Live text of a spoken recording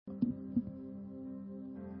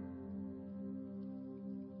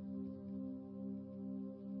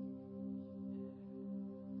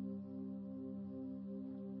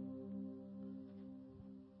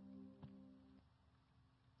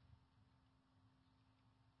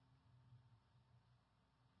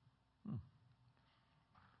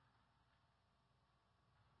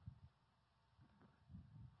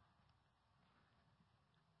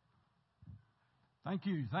Thank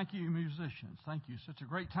you. Thank you, musicians. Thank you. Such a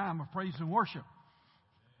great time of praise and worship.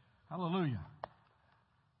 Hallelujah.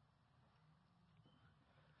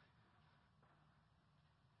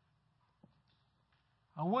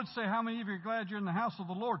 I would say how many of you are glad you're in the house of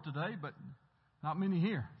the Lord today, but not many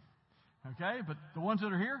here. Okay? But the ones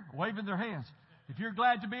that are here, waving their hands. If you're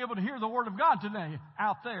glad to be able to hear the Word of God today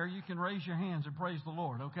out there, you can raise your hands and praise the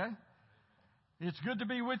Lord, okay? It's good to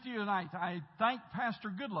be with you tonight. I thank Pastor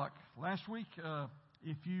Goodluck. Last week,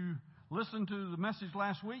 if you listened to the message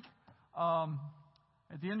last week,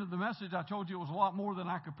 at the end of the message, I told you it was a lot more than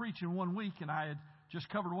I could preach in 1 week, and I had just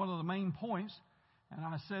covered one of the main points. And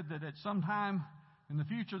I said that at some time in the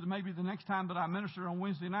future, maybe the next time that I ministered on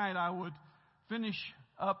Wednesday night, I would finish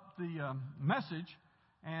up the message.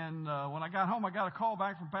 And when I got home, I got a call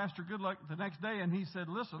back from Pastor Goodluck the next day, and he said,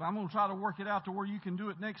 listen, I'm going to try to work it out to where you can do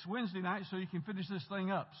it next Wednesday night so you can finish this thing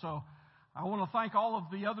up. So I want to thank all of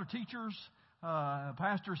the other teachers,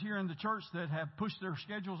 pastors here in the church that have pushed their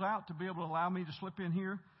schedules out to be able to allow me to slip in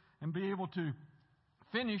here and be able to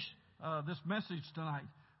finish this message tonight.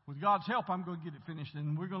 With God's help, I'm going to get it finished,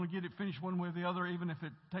 and we're going to get it finished one way or the other, even if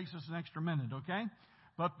it takes us an extra minute, okay?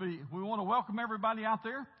 But we want to welcome everybody out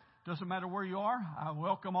there. Doesn't matter where you are. I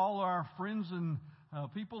welcome all our friends and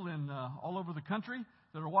people in all over the country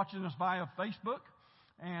that are watching us via Facebook.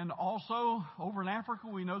 And also over in Africa,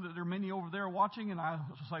 we know that there are many over there watching. And I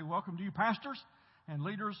say welcome to you pastors and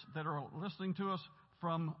leaders that are listening to us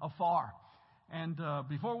from afar. And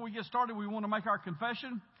before we get started, we want to make our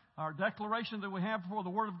confession, our declaration that we have before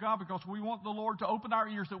the Word of God, because we want the Lord to open our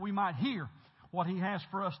ears that we might hear what He has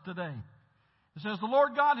for us today. It says, the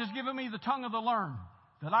Lord God has given me the tongue of the learned,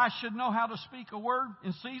 that I should know how to speak a word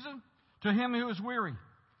in season to him who is weary.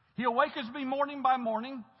 He awakens me morning by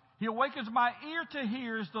morning. He awakens my ear to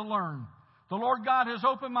hear as to learn. The Lord God has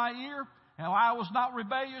opened my ear, and I was not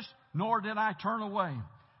rebellious, nor did I turn away.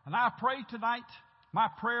 And I pray tonight, my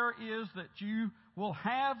prayer is that you will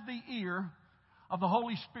have the ear of the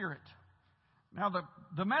Holy Spirit. Now,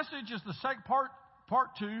 the message is the second part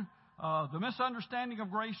 2, the misunderstanding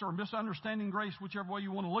of grace, or misunderstanding grace, whichever way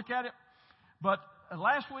you want to look at it. But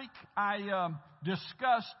last week I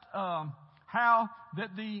discussed how that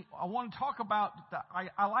I want to talk about,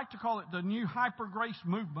 I like to call it the new hyper grace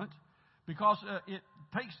movement, because it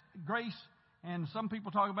takes grace, and some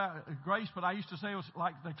people talk about grace, but I used to say it was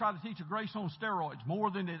like they try to teach a grace on steroids,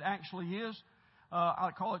 more than it actually is.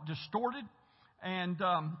 I call it distorted, and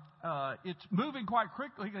it's moving quite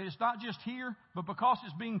quickly. It's not just here, but because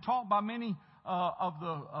it's being taught by many of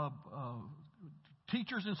the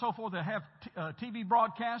teachers and so forth that have TV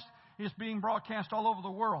broadcasts, it's being broadcast all over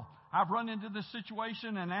the world. I've run into this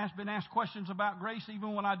situation and been asked questions about grace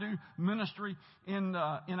even when I do ministry in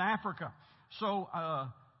Africa. So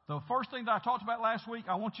the first thing that I talked about last week,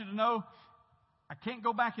 I want you to know I can't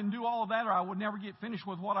go back and do all of that, or I would never get finished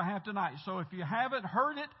with what I have tonight. So if you haven't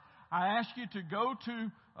heard it, I ask you to go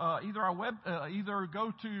to either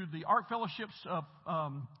go to the Art Fellowship's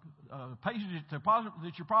page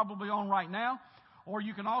that you're probably on right now. Or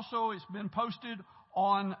you can also, it's been posted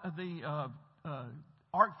on the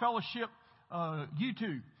Art Fellowship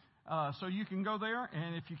YouTube. So you can go there,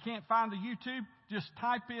 and if you can't find the YouTube, just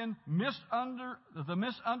type in the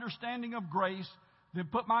misunderstanding of grace, then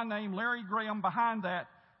put my name, Larry Graham, behind that,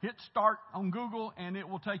 hit start on Google, and it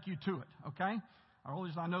will take you to it, okay? Or at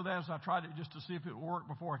least I know that as I tried it just to see if it would work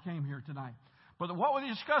before I came here tonight. But what we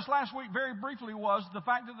discussed last week very briefly was the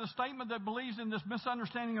fact that the statement that believes in this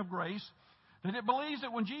misunderstanding of grace, that it believes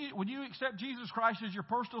that when you accept Jesus Christ as your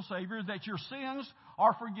personal Savior, that your sins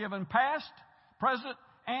are forgiven, past, present,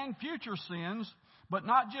 and future sins. But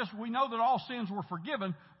not just, we know that all sins were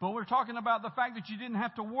forgiven, but we're talking about the fact that you didn't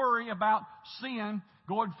have to worry about sin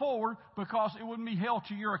going forward because it wouldn't be held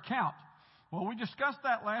to your account. Well, we discussed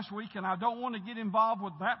that last week, and I don't want to get involved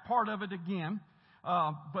with that part of it again.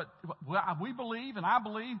 But we believe, and I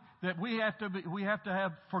believe, that we have to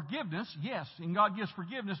have forgiveness. Yes, and God gives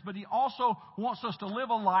forgiveness, but He also wants us to live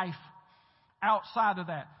a life outside of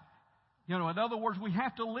that. You know, in other words, we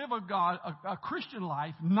have to live a Christian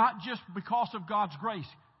life, not just because of God's grace.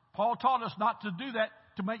 Paul taught us not to do that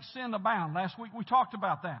to make sin abound. Last week we talked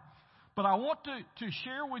about that. But I want to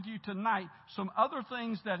share with you tonight some other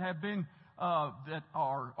things that have been that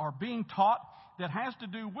are being taught that has to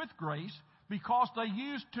do with grace, because they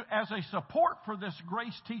use as a support for this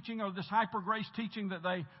grace teaching, or this hyper grace teaching that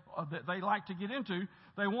they like to get into.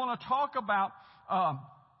 They want to talk about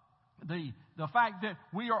the fact that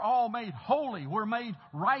we are all made holy, we're made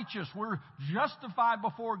righteous, we're justified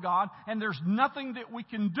before God, and there's nothing that we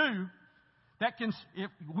can do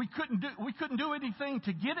we couldn't do anything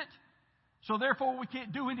to get it, so therefore we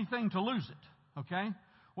can't do anything to lose it. Okay?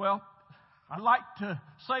 Well, I'd like to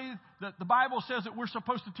say that the Bible says that we're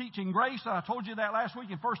supposed to teach in grace. I told you that last week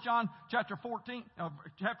in 1 John chapter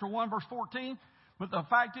 1, verse 14. But the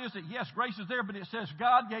fact is that, yes, grace is there, but it says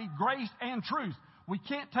God gave grace and truth. We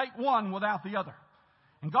can't take one without the other.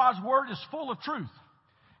 And God's Word is full of truth.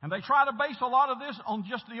 And they try to base a lot of this on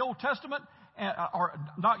just the Old Testament, or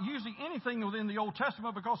not using anything within the Old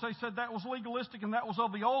Testament, because they said that was legalistic and that was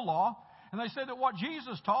of the old law. And they said that what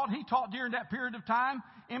Jesus taught, he taught during that period of time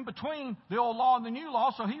in between the old law and the new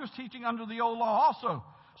law, so he was teaching under the old law also.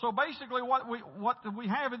 So basically what we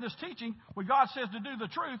have in this teaching, when God says to do the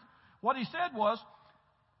truth, what he said was,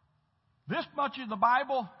 this much of the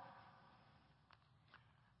Bible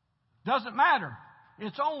doesn't matter.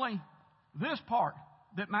 It's only this part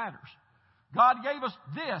that matters. God gave us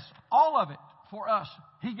this, all of it, for us.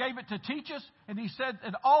 He gave it to teach us, and he said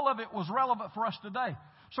that all of it was relevant for us today.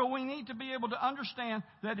 So we need to be able to understand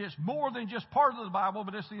that it's more than just part of the Bible,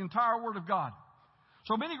 but it's the entire Word of God.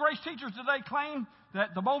 So many grace teachers today claim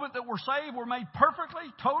that the moment that we're saved, we're made perfectly,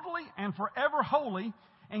 totally, and forever holy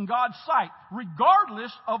in God's sight,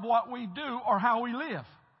 regardless of what we do or how we live.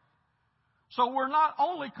 So we're not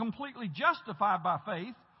only completely justified by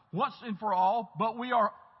faith once and for all, but we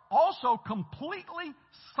are also completely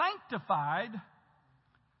sanctified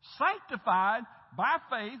by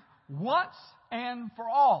faith once and for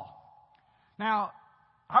all. Now,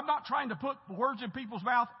 I'm not trying to put words in people's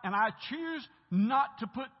mouth, and I choose not to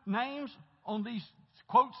put names on these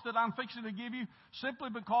quotes that I'm fixing to give you, simply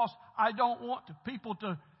because I don't want people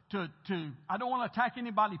I don't want to attack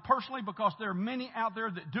anybody personally, because there are many out there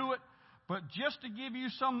that do it. But just to give you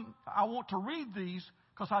some, I want to read these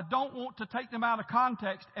because I don't want to take them out of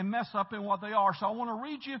context and mess up in what they are. So I want to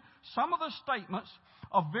read you some of the statements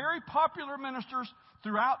of very popular ministers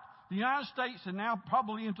throughout the United States and now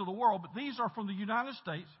probably into the world, but these are from the United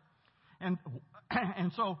States. And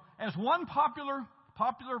so as one popular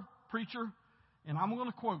preacher, and I'm going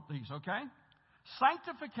to quote these, okay?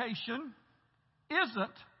 Sanctification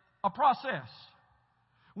isn't a process.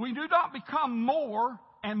 We do not become more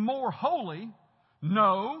and more holy.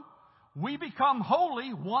 No, we become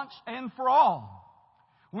holy once and for all.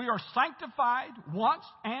 We are sanctified once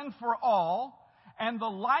and for all, and the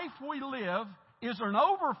life we live is an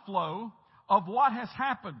overflow of what has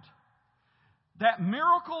happened. That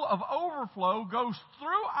miracle of overflow goes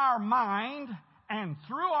through our mind and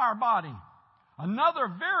through our body. Another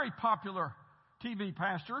very popular TV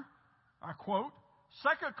pastor, I quote,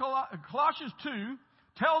 Colossians 2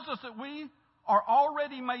 tells us that we are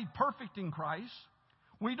already made perfect in Christ.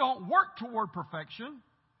 We don't work toward perfection.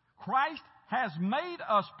 Christ has made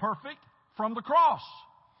us perfect from the cross.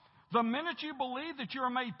 The minute you believe that you are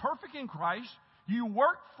made perfect in Christ, you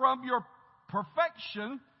work from your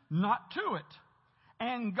perfection, not to it.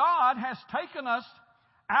 And God has taken us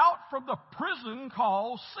out from the prison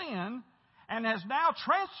called sin and has now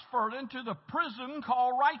transferred into the prison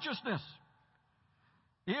called righteousness.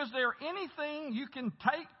 Is there anything you can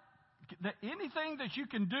anything that you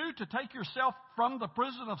can do to take yourself from the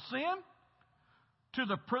prison of sin to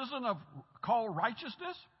the prison called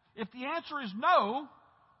righteousness? If the answer is no,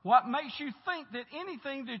 what makes you think that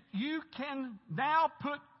anything now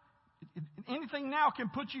can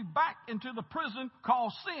put you back into the prison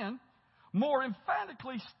called sin? More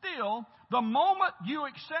emphatically still, the moment you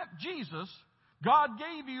accept Jesus, God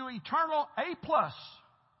gave you eternal A+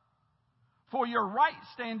 for your right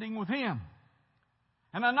standing with Him.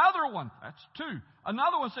 And another one, that's 2.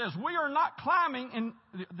 Another one says, we are not climbing in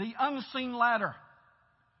the unseen ladder.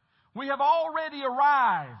 We have already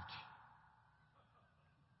arrived.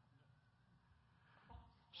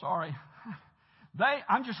 Sorry.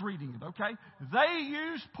 I'm just reading it, okay? They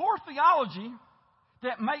use poor theology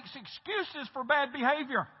that makes excuses for bad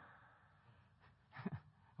behavior.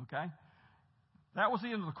 Okay? That was the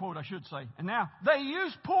end of the quote, I should say. And now, they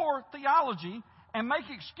use poor theology and make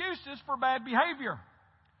excuses for bad behavior.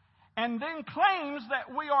 And then claims that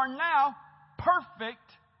we are now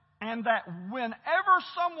perfect and that whenever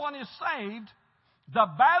someone is saved, the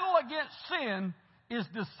battle against sin is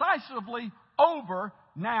decisively over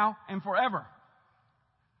now and forever.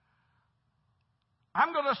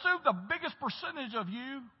 I'm going to assume the biggest percentage of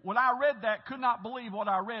you, when I read that, could not believe what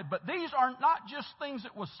I read. But these are not just things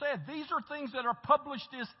that was said. These are things that are published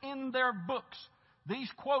in their books. These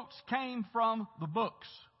quotes came from the books.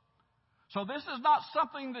 So this is not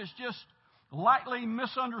something that's just lightly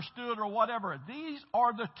misunderstood or whatever. These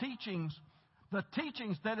are the teachings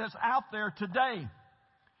that is out there today.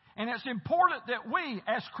 And it's important that we,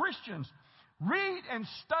 as Christians, read and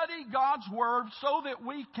study God's Word so that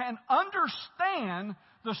we can understand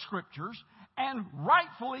the Scriptures and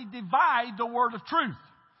rightfully divide the word of truth.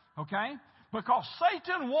 Okay? Because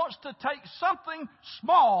Satan wants to take something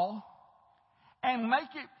small and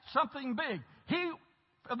make it something big.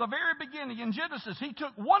 At the very beginning in Genesis, he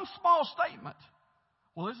took one small statement.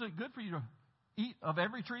 Well, isn't it good for you to eat of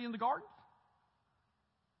every tree in the garden?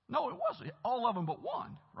 No, it wasn't. All of them but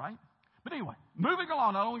one, right? But anyway, moving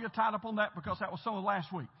along. I don't want to get tied up on that because that was some of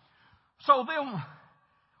last week. So then,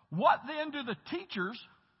 what then do the teachers,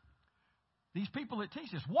 these people that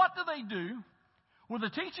teach us, what do they do with the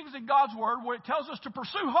teachings in God's Word where it tells us to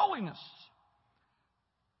pursue holiness?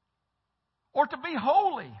 Or to be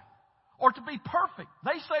holy? Or to be perfect?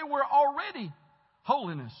 They say we're already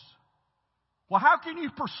holiness. Well, how can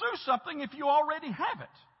you pursue something if you already have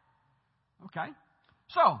it? Okay?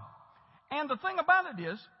 So, and the thing about it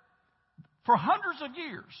is, for hundreds of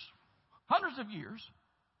years,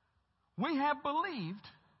 we have believed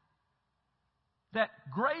that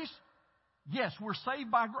grace, yes, we're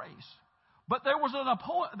saved by grace. But there was an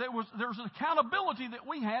accountability that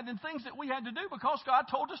we had and things that we had to do because God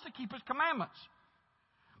told us to keep His commandments.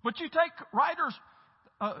 But you take writers,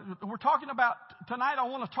 we're talking about, tonight I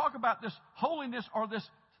want to talk about this holiness or this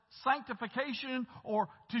sanctification or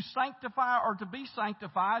to sanctify or to be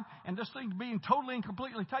sanctified and this thing being totally and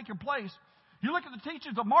completely taking place. You look at the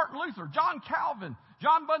teachings of Martin Luther, John Calvin,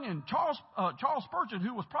 John Bunyan, Charles Spurgeon,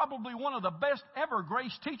 who was probably one of the best ever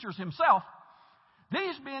grace teachers himself.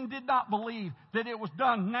 These men did not believe that it was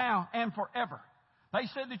done now and forever. They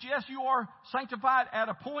said that, yes, you are sanctified at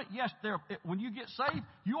a point. Yes, when you get saved,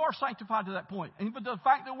 you are sanctified to that point. And even the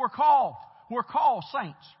fact that we're called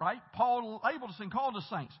saints, right? Paul labeled us and called us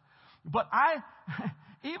saints. But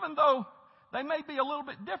even though they may be a little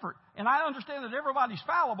bit different, and I understand that everybody's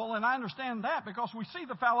fallible, and I understand that because we see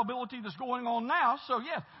the fallibility that's going on now, so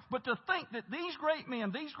yes. But to think that these great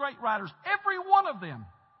men, these great writers, every one of them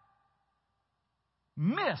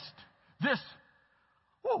missed this,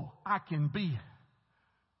 I can be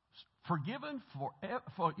forgiven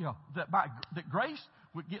that grace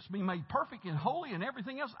gets me made perfect and holy and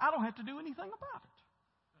everything else. I don't have to do anything about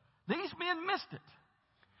it. These men missed it.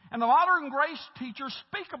 And the modern grace teachers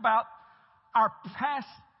speak about our past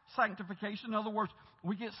sanctification. In other words,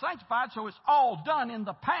 we get sanctified, so it's all done in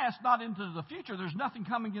the past, not into the future. There's nothing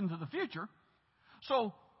coming into the future.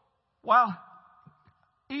 So, while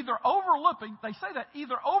either overlooking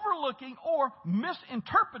or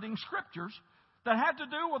misinterpreting scriptures that have to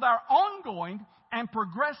do with our ongoing and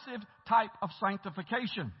progressive type of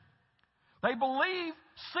sanctification. They believe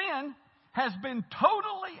sin has been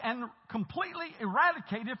totally and completely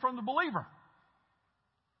eradicated from the believer.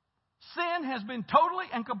 Sin has been totally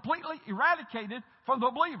and completely eradicated from the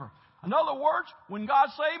believer. In other words, when God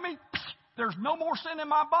saved me, there's no more sin in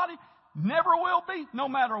my body. Never will be. No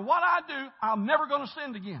matter what I do, I'm never going to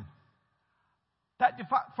sin again.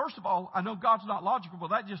 First of all, I know God's not logical, but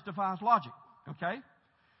that just defies logic. Okay?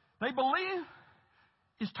 They believe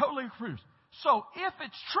it's totally refused. So if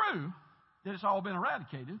it's true that it's all been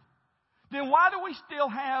eradicated, then why do we still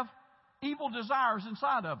have evil desires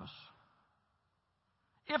inside of us?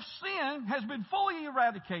 If sin has been fully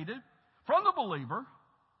eradicated from the believer,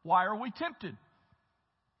 why are we tempted?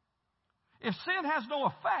 If sin has no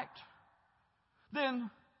effect, then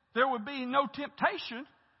there would be no temptation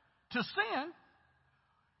to sin.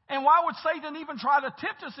 And why would Satan even try to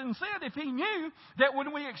tempt us in sin if he knew that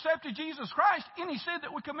when we accepted Jesus Christ, any sin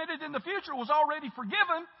that we committed in the future was already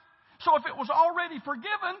forgiven? So if it was already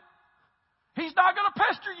forgiven, he's not going to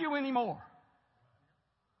pester you anymore.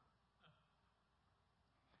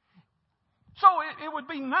 So it would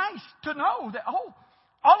be nice to know that,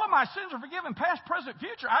 all of my sins are forgiven, past, present,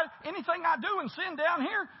 future. Anything I do in sin down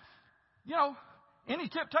here, any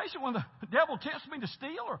temptation when the devil tempts me to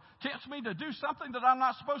steal or tempts me to do something that I'm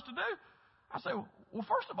not supposed to do, I say, well,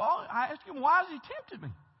 first of all, I ask him, why has he tempted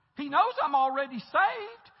me? He knows I'm already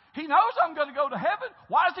saved. He knows I'm going to go to heaven.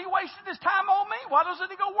 Why is he wasting his time on me? Why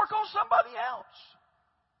doesn't he go work on somebody else?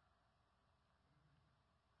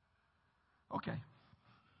 Okay.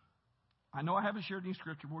 I know I haven't shared any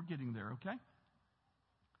scripture. We're getting there, okay?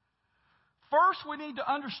 First, we need to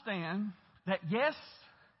understand that, yes,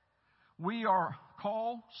 we are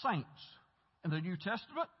called saints. In the New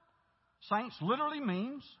Testament, saints literally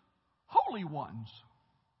means holy ones.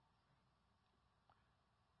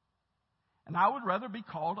 And I would rather be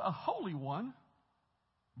called a holy one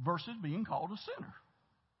versus being called a sinner.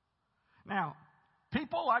 Now,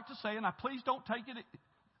 people like to say, and please don't take it,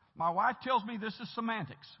 my wife tells me this is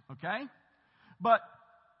semantics, okay? But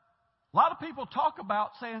a lot of people talk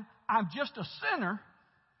about saying, I'm just a sinner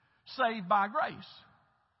saved by grace.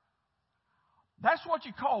 That's what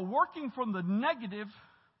you call working from the negative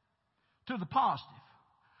to the positive.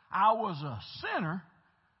 I was a sinner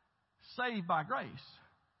saved by grace.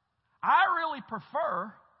 I really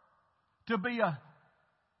prefer to be a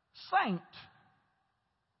saint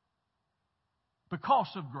because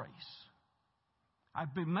of grace.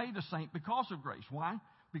 I've been made a saint because of grace. Why?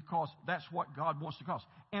 Because that's what God wants to cause.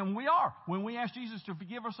 And we are. When we ask Jesus to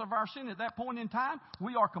forgive us of our sin at that point in time,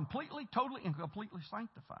 we are completely, totally, and completely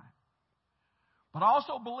sanctified. But I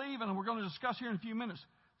also believe, and we're going to discuss here in a few minutes,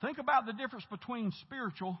 think about the difference between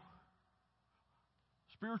spiritual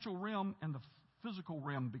realm and the physical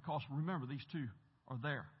realm, because remember, these two are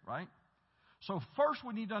there, right? So first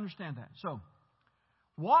we need to understand that. So,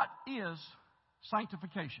 what is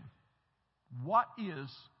sanctification? What is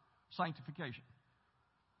sanctification?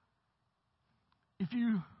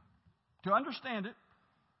 To understand it,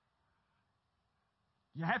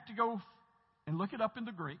 you have to go and look it up in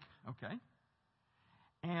the Greek, okay?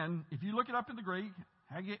 And if you look it up in the Greek,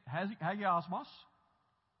 hagiosmos,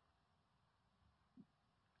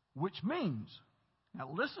 which means,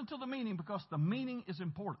 now listen to the meaning, because the meaning is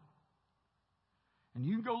important. And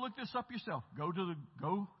you can go look this up yourself. Go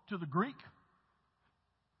to the Greek,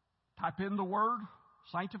 type in the word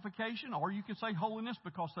sanctification, or you can say holiness,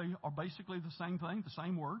 because they are basically the same thing, the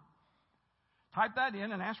same word. Type that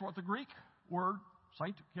in and ask what the Greek word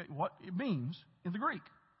sanctification, what it means in the Greek.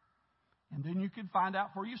 And then you can find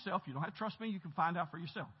out for yourself. You don't have to trust me, you can find out for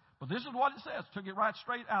yourself. But this is what it says. Took it right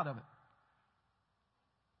straight out of it.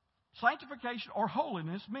 Sanctification or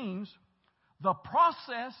holiness means the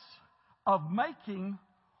process of making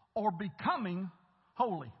or becoming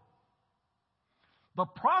holy. The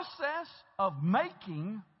process of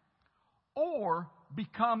making or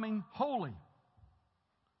becoming holy.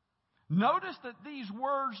 Notice that these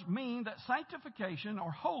words mean that sanctification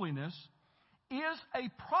or holiness is a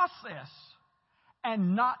process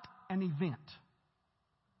and not an event.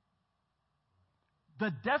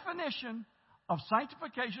 The definition of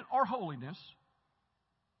sanctification or holiness,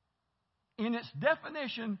 in its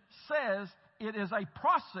definition, says it is a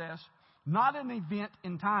process, not an event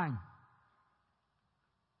in time.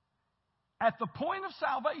 At the point of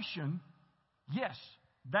salvation, yes,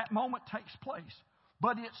 that moment takes place.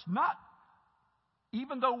 But it's not,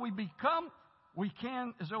 even though we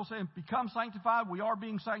can, as they'll say, become sanctified, we are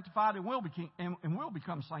being sanctified and will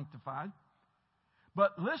become sanctified.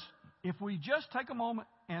 But if we just take a moment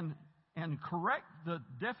and correct the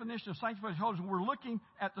definition of sanctification and holiness, we're looking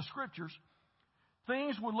at the Scriptures,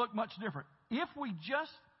 things would look much different. If we just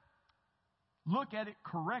look at it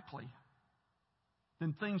correctly,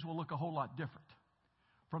 then things will look a whole lot different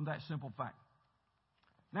from that simple fact.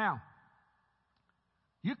 Now,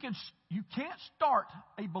 you can't start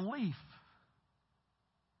a belief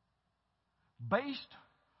based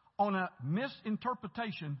on a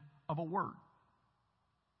misinterpretation of a word.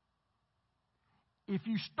 If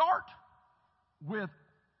you start with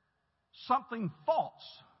something false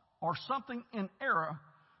or something in error,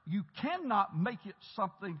 you cannot make it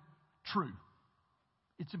something true.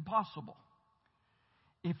 It's impossible.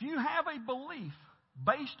 If you have a belief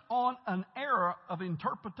based on an error of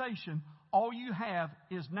interpretation, all you have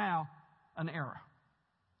is now an error.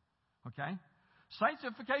 Okay?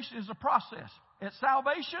 Sanctification is a process. At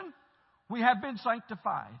salvation, we have been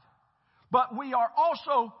sanctified. But we are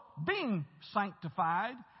also being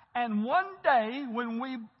sanctified. And one day, when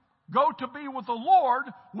we go to be with the Lord,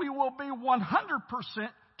 we will be 100%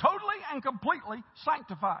 totally and completely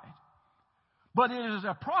sanctified. But it is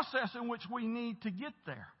a process in which we need to get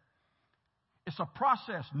there. It's a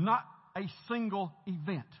process, not a single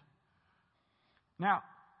event. Now,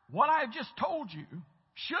 what I have just told you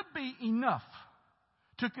should be enough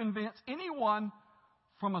to convince anyone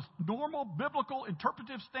from a normal biblical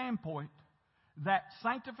interpretive standpoint that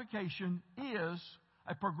sanctification is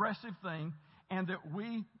a progressive thing and that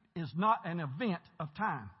is not an event of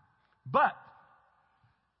time. But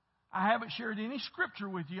I haven't shared any scripture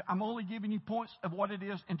with you. I'm only giving you points of what it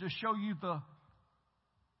is and to show you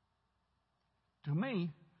to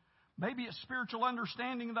me, maybe it's spiritual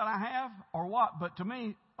understanding that I have or what, but to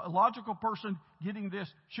me, a logical person getting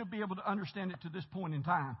this should be able to understand it to this point in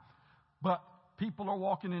time. But people are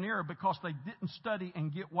walking in error because they didn't study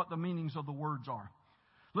and get what the meanings of the words are.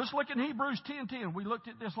 Let's look at Hebrews 10:10. We looked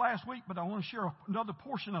at this last week, but I want to share another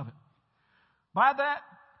portion of it. By that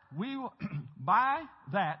will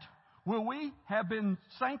we have been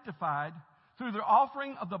sanctified through the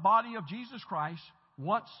offering of the body of Jesus Christ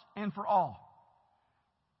once and for all.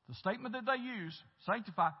 The statement that they use,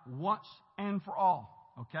 sanctify once and for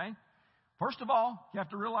all. Okay? First of all, you have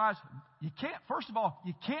to realize you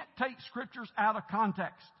can't take scriptures out of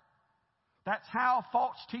context. That's how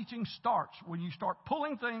false teaching starts, when you start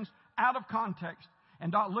pulling things out of context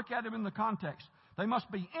and not look at them in the context. They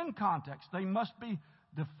must be in context. They must be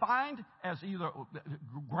defined as either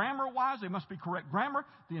grammar-wise, they must be correct grammar,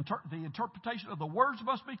 the interpretation of the words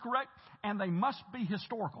must be correct, and they must be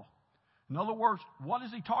historical. In other words, what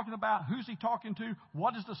is he talking about? Who's he talking to?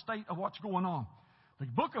 What is the state of what's going on? The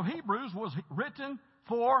book of Hebrews was written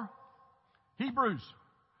for Hebrews.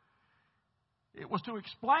 It was to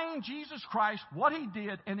explain Jesus Christ, what he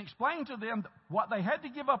did, and explain to them what they had to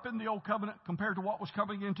give up in the old covenant compared to what was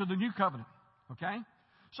coming into the new covenant. Okay?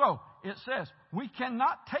 So, it says, we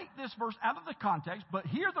cannot take this verse out of the context, but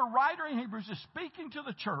here the writer in Hebrews is speaking to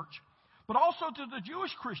the church, but also to the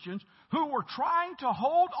Jewish Christians who were trying to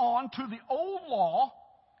hold on to the old law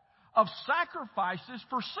of sacrifices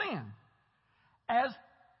for sin. As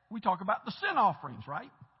we talk about the sin offerings,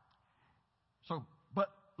 right? So, but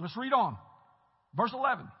let's read on. Verse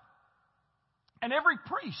 11. And every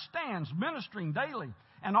priest stands ministering daily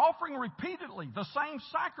and offering repeatedly the same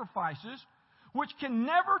sacrifices which can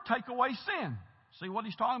never take away sin. See what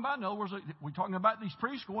he's talking about? In other words, we're talking about these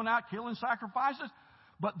priests going out killing sacrifices.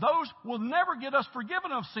 But those will never get us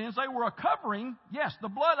forgiven of sins. They were a covering. Yes, the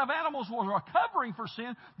blood of animals was a covering for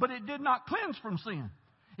sin, but it did not cleanse from sin.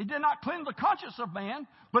 It did not cleanse the conscience of man,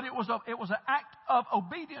 but it was an act of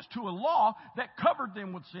obedience to a law that covered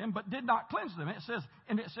them with sin, but did not cleanse them. It says,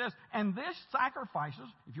 and this sacrifices,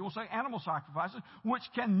 if you will say animal sacrifices, which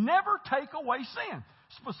can never take away sin.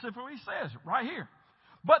 Specifically says right here.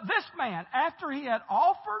 But this man, after he had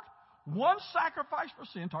offered one sacrifice for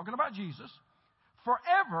sin, talking about Jesus,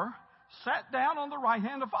 forever sat down on the right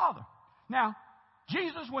hand of the Father. Now,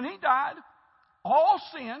 Jesus, when he died, all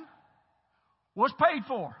sin was paid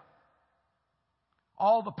for.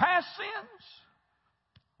 All the past sins,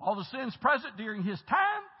 all the sins present during his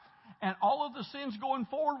time, and all of the sins going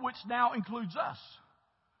forward, which now includes us.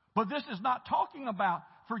 But this is not talking about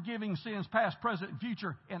forgiving sins past, present, and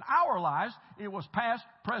future in our lives. It was past,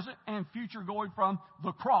 present, and future going from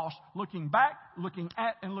the cross, looking back, looking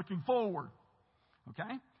at, and looking forward.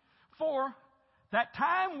 Okay? For that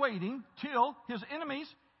time waiting till his enemies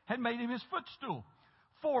had made him his footstool.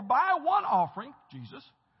 For by one offering, Jesus,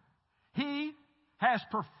 he has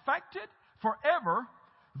perfected forever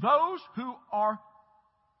those who are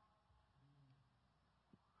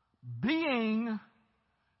being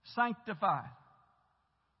sanctified.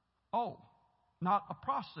 Oh, not a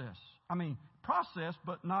process. Process,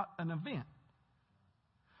 but not an event.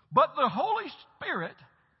 But the Holy Spirit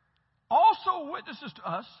also witnesses to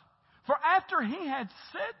us, for after he had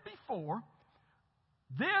said before,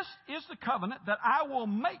 this is the covenant that I will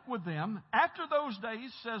make with them after those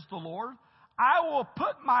days, says the Lord. I will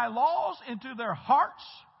put my laws into their hearts,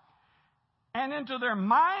 and into their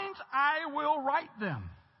minds I will write them.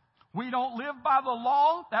 We don't live by the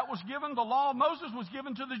law that was given. The law of Moses was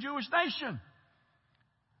given to the Jewish nation.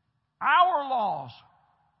 Our laws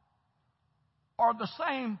are the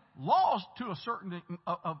same laws to a certain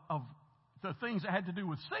of the things that had to do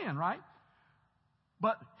with sin, right?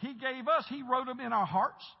 But he wrote them in our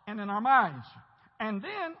hearts and in our minds. And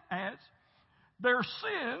then adds, their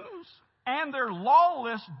sins and their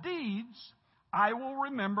lawless deeds I will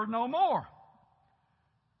remember no more.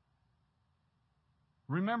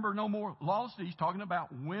 Remember no more lawless deeds, talking about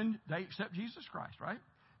when they accept Jesus Christ, right?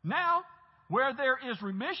 Now, where there is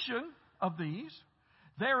remission of these,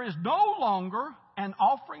 there is no longer an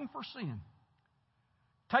offering for sin.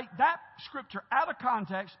 Take that scripture out of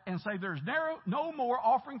context and say there's no more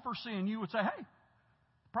offering for sin. You would say, hey,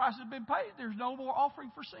 the price has been paid. There's no more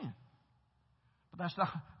offering for sin. But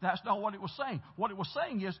that's not what it was saying. What it was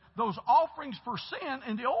saying is those offerings for sin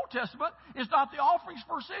in the Old Testament is not the offerings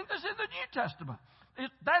for sin that's in the New Testament.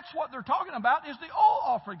 That's what they're talking about is the old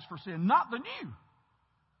offerings for sin, not the new.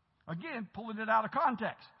 Again, pulling it out of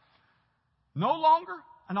context. No longer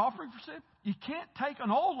an offering for sin. You can't take an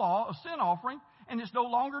old law, a sin offering, and it's no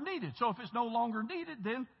longer needed. So if it's no longer needed,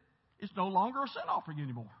 then it's no longer a sin offering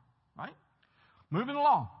anymore. Right? Moving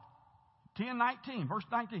along. 10:19, verse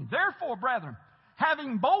 19. Therefore, brethren,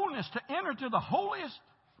 having boldness to enter to the holiest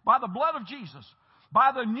by the blood of Jesus,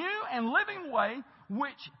 by the new and living way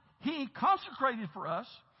which he consecrated for us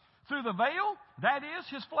through the veil, that is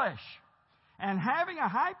his flesh. And having a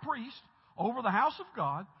high priest over the house of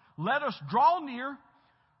God, let us draw near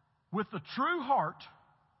with the true heart,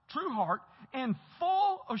 in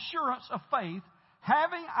full assurance of faith,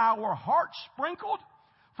 having our hearts sprinkled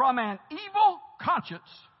from an evil conscience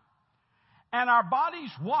and our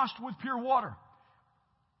bodies washed with pure water.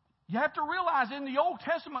 You have to realize in the Old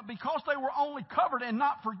Testament, because they were only covered and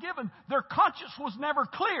not forgiven, their conscience was never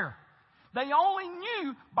clear. They only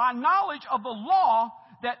knew by knowledge of the law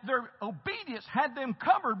that their obedience had them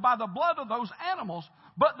covered by the blood of those animals,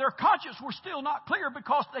 but their conscience was still not clear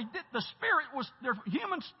because their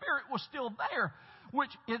human spirit was still there,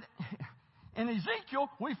 in Ezekiel,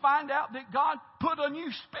 we find out that God put a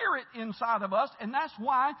new spirit inside of us, and that's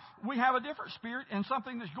why we have a different spirit and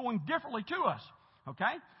something that's going differently to us.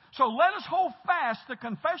 Okay? So let us hold fast the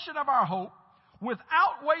confession of our hope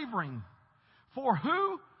without wavering, for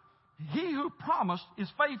he who promised is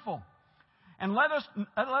faithful. And let us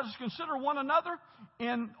consider one another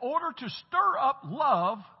in order to stir up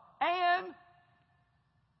love and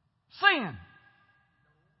sin.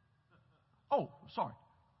 Oh, sorry.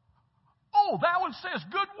 Oh, that one says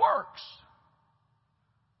good works.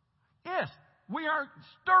 Yes, we are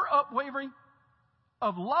stir up wavering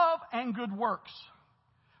of love and good works.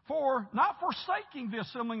 For not forsaking the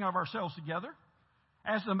assembling of ourselves together,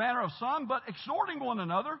 as the manner of some, but exhorting one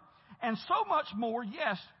another, and so much more,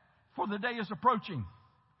 yes, for the day is approaching.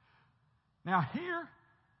 Now here,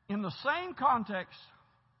 in the same context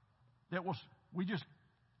that we just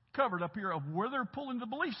covered up here of where they're pulling the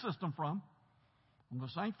belief system from, the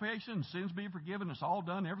sanctification, sins being forgiven, it's all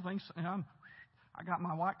done, everything's, I got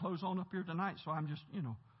my white clothes on up here tonight, so I'm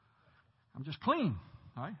just clean.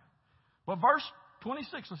 All right? But verse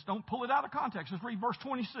 26, let's don't pull it out of context. Let's read verse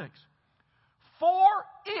 26. For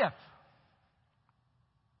if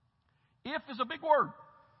is a big word.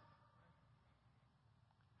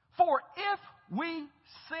 For if we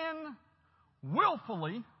sin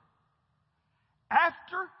willfully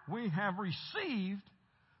after we have received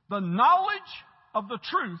the knowledge of the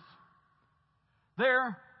truth,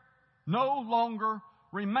 there no longer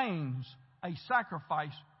remains a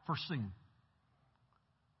sacrifice for sin.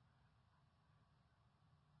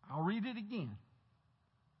 I'll read it again.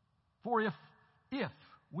 For if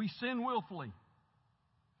we sin willfully,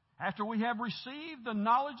 after we have received the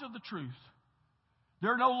knowledge of the truth,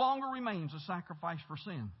 there no longer remains a sacrifice for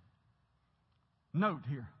sin. Note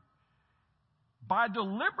here, by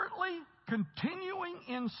deliberately continuing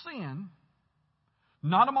in sin,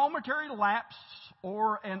 not a momentary lapse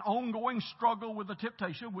or an ongoing struggle with the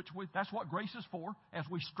temptation, that's what grace is for, as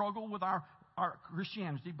we struggle with our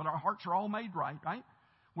Christianity, but our hearts are all made right?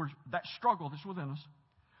 That struggle that's within us.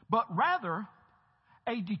 But rather,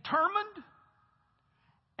 a determined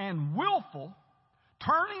and willful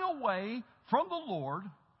turning away from the Lord,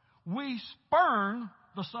 we spurn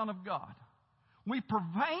the Son of God. We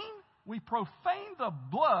profane the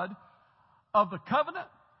blood of the covenant,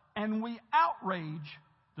 and we outrage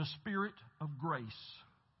the Spirit of grace.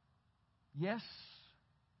 Yes,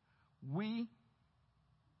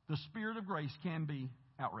 the Spirit of grace can be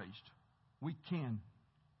outraged. We can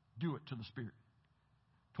do it to the Spirit.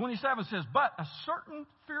 27 says, but a certain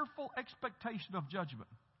fearful expectation of judgment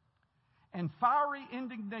and fiery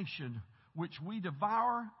indignation which we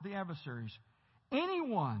devour the adversaries.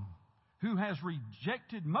 Anyone who has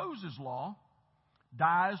rejected Moses' law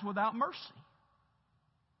dies without mercy.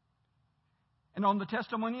 And on the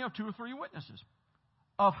testimony of 2 or 3 witnesses,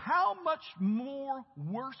 of how much more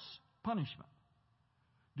worse punishment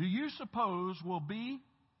do you suppose will be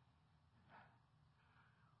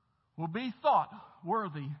thought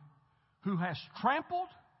worthy who has trampled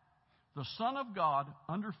the Son of God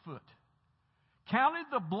underfoot, counted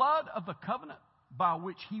the blood of the covenant by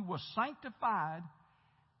which he was sanctified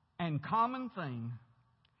and common thing,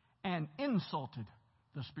 and insulted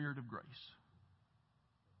the Spirit of grace?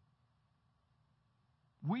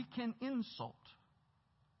 We can insult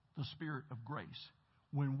the Spirit of grace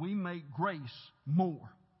when we make grace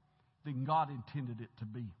more than God intended it to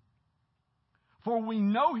be. For we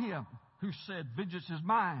know him who said, vengeance is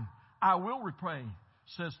mine, I will repay,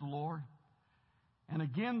 says the Lord. And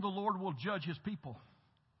again, the Lord will judge his people.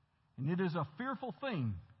 And it is a fearful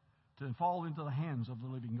thing to fall into the hands of the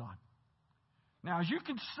living God. Now, as you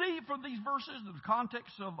can see from these verses, the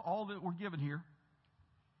context of all that we're given here,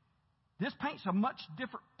 this paints a much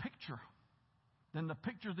different picture than the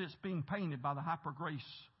picture that's being painted by the hyper grace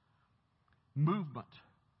movement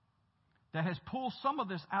that has pulled some of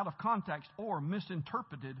this out of context or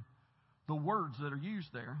misinterpreted the words that are used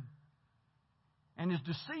there and is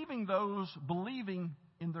deceiving those believing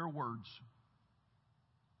in their words.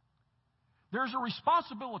 There's a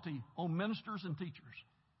responsibility on ministers and teachers,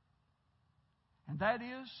 and that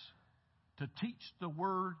is to teach the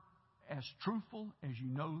word as truthful as you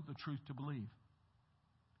know the truth to believe.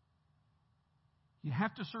 You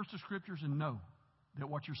have to search the Scriptures and know that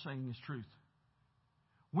what you're saying is truth.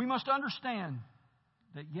 We must understand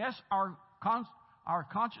that, yes, our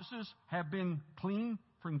consciences have been clean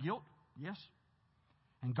from guilt, yes.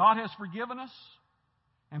 And God has forgiven us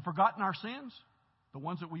and forgotten our sins, the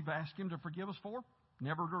ones that we've asked him to forgive us for,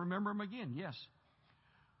 never to remember them again, yes.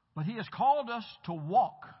 But He has called us to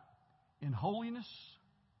walk in holiness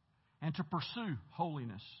and to pursue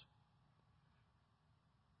holiness.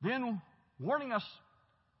 Then warning us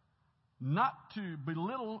not to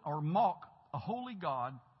belittle or mock a holy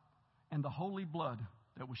God and the holy blood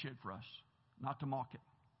that was shed for us, not to mock it.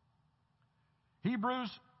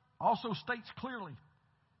 Hebrews also states clearly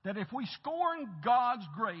that if we scorn God's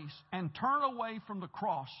grace and turn away from the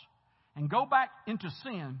cross and go back into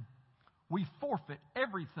sin, we forfeit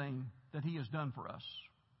everything that He has done for us.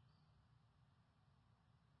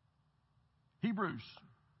 Hebrews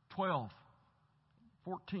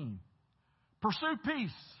 12:14. Pursue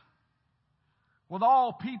peace with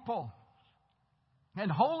all people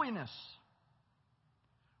and holiness,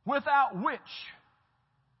 without which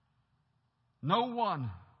no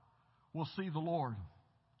one will see the Lord.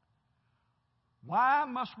 Why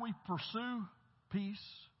must we pursue peace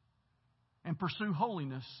and pursue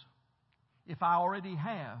holiness if I already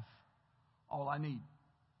have all I need?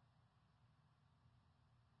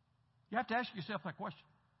 You have to ask yourself that question,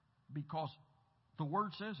 because the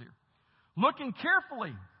Word says here, looking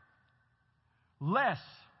carefully, lest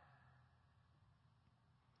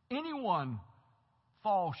anyone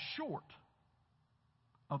fall short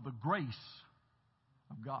of the grace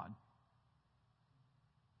of God.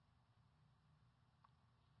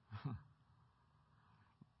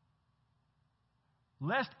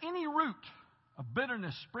 Lest any root of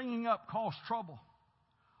bitterness springing up cause trouble,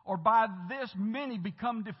 or by this many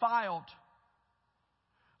become defiled.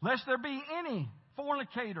 Lest there be any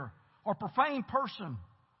fornicator or profane person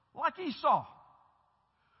like Esau,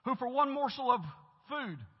 who for one morsel of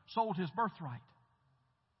food sold his birthright.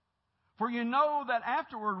 For you know that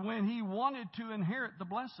afterward, when he wanted to inherit the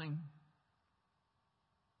blessing,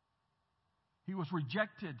 he was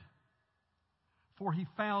rejected, for he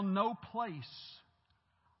found no place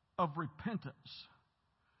of repentance,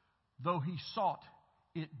 though he sought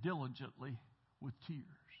it diligently with tears.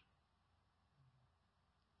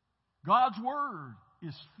 God's Word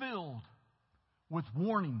is filled with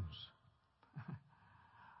warnings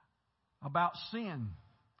about sin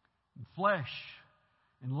and flesh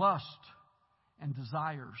and lust and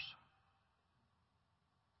desires.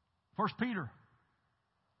 1 Peter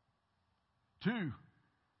 2,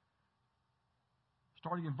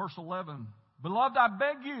 starting in verse 11. Beloved, I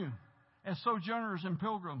beg you, as sojourners and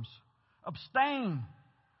pilgrims, abstain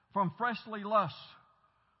from fleshly lusts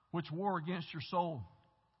which war against your soul.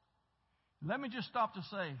 Let me just stop to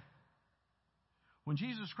say, when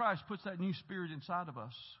Jesus Christ puts that new Spirit inside of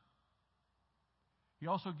us, He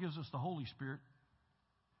also gives us the Holy Spirit.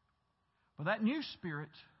 But that new Spirit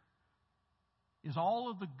is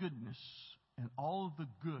all of the goodness and all of the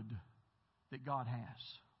good that God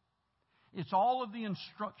has. It's all of the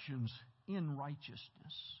instructions in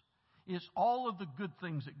righteousness. It's all of the good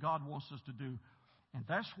things that God wants us to do. And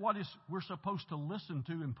that's what we're supposed to listen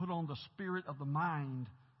to and put on the spirit of the mind,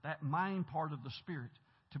 that mind part of the Spirit,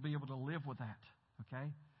 to be able to live with that. Okay?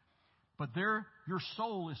 But there, your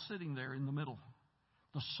soul is sitting there in the middle.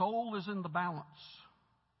 The soul is in the balance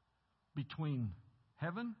between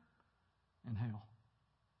heaven and hell.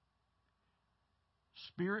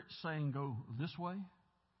 Spirit saying go this way,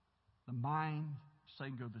 the mind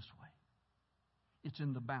saying go this way. It's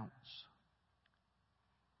in the balance.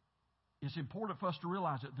 It's important for us to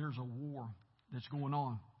realize that there's a war that's going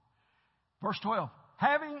on. Verse 12,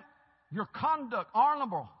 having your conduct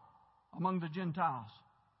honorable among the Gentiles,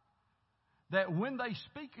 that when they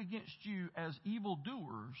speak against you as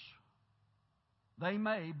evildoers, they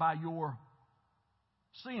may by your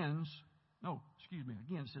sins,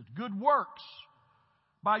 it says good works,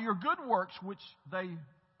 by your good works which they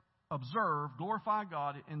observe, glorify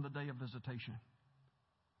God in the day of visitation.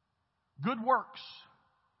 Good works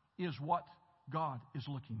is what God is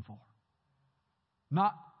looking for.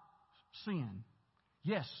 Not sin.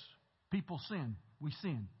 Yes, people sin. We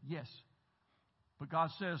sin. Yes. But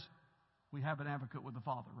God says we have an advocate with the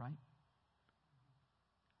Father, right?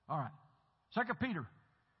 All right. 2 Peter.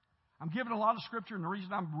 I'm giving a lot of scripture, and the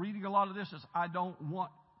reason I'm reading a lot of this is I don't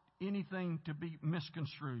want anything to be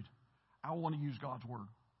misconstrued. I want to use God's Word.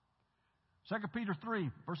 2 Peter 3,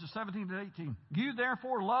 verses 17 to 18. You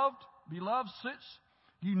therefore, beloved, since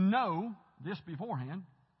you know this beforehand,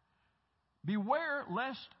 beware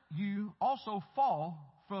lest you also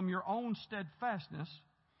fall from your own steadfastness,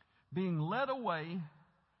 being led away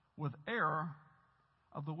with error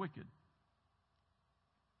of the wicked.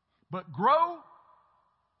 But grow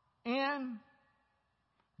in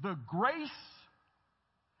the grace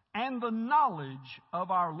and the knowledge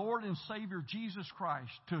of our Lord and Savior Jesus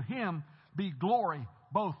Christ. To Him be glory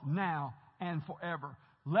both now and forever.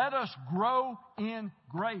 Let us grow in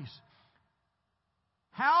grace.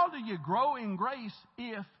 How do you grow in grace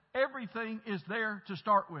if everything is there to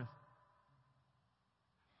start with?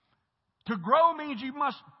 To grow means you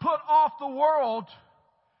must put off the world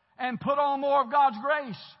and put on more of God's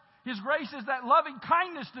grace. His grace is that loving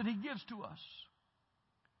kindness that He gives to us.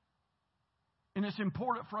 And it's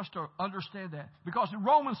important for us to understand that. Because in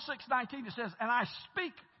Romans 6:19 it says, "And I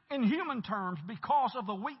speak in human terms because of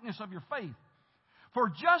the weakness of your faith. For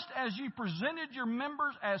just as you presented your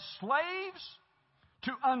members as slaves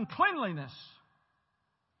to uncleanliness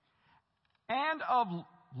and of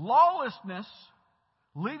lawlessness,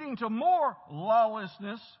 leading to more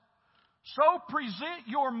lawlessness, so present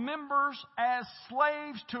your members as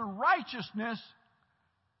slaves to righteousness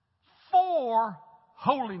for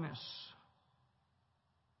holiness."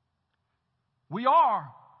 We are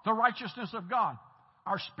the righteousness of God.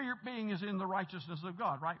 Our spirit being is in the righteousness of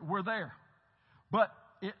God, right? We're there. But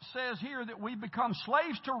it says here that we become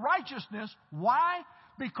slaves to righteousness. Why?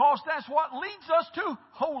 Because that's what leads us to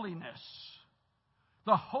holiness.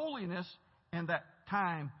 The holiness and that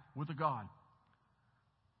time with the God.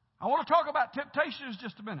 I want to talk about temptation in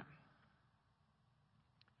just a minute.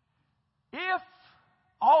 If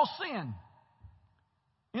all sin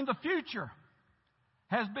in the future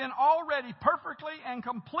has been already perfectly and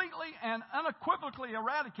completely and unequivocally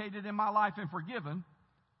eradicated in my life and forgiven,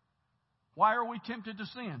 why are we tempted to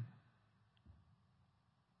sin?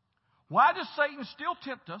 Why does Satan still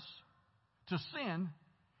tempt us to sin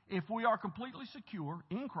if we are completely secure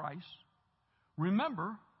in Christ?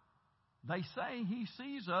 Remember, they say he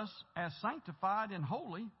sees us as sanctified and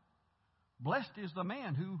holy. Blessed is the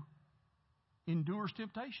man who endures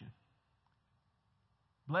temptation.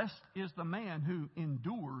 Blessed is the man who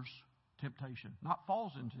endures temptation. Not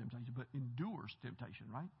falls into temptation, but endures temptation,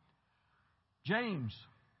 right? James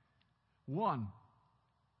 1,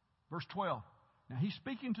 verse 12. Now, he's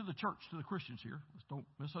speaking to the church, to the Christians here. Let's don't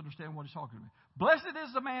misunderstand what he's talking about. Blessed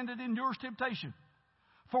is the man that endures temptation.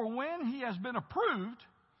 For when he has been approved,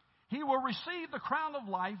 he will receive the crown of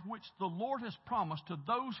life which the Lord has promised to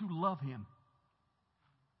those who love him.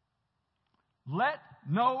 Let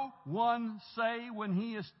no one say when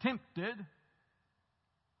he is tempted,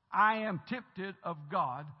 I am tempted of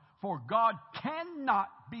God. For God cannot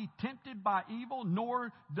be tempted by evil,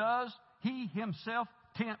 nor does he himself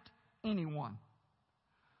tempt anyone.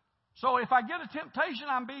 So if I get a temptation,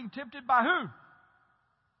 I'm being tempted by who?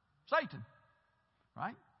 Satan.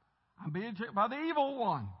 Right? I'm being tempted by the evil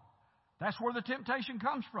one. That's where the temptation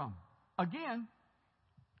comes from. Again,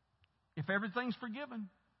 if everything's forgiven,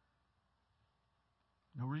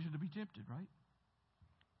 no reason to be tempted, right?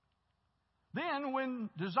 Then when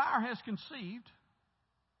desire has conceived,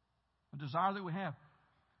 a desire that we have.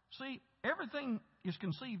 See, everything is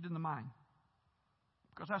conceived in the mind.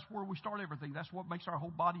 Because that's where we start everything. That's what makes our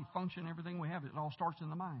whole body function, everything we have. It all starts in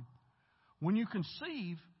the mind. When you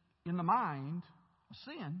conceive in the mind a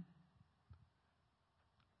sin,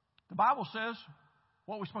 the Bible says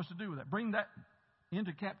what we're supposed to do with that. Bring that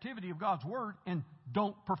into captivity of God's Word and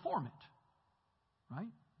don't perform it. Right?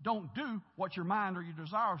 Don't do what your mind or your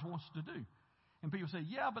desires wants to do. And people say,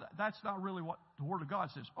 yeah, but that's not really what the Word of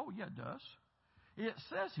God says. Oh, yeah, it does. It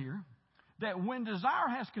says here that when desire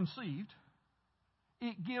has conceived,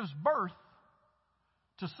 it gives birth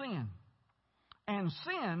to sin. And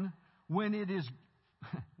sin, when it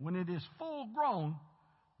is full grown,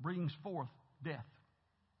 brings forth death.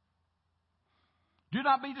 Do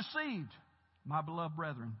not be deceived, my beloved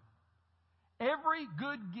brethren. Every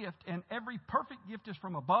good gift and every perfect gift is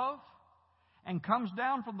from above and comes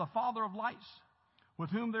down from the Father of lights,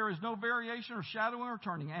 with whom there is no variation or shadowing or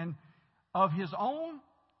turning. And of his own,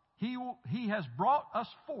 he has brought us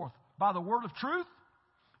forth by the word of truth,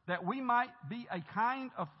 that we might be a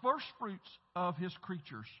kind of first fruits of his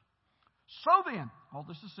creatures. So then, all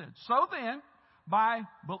this is said, so then, by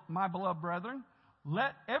my beloved brethren,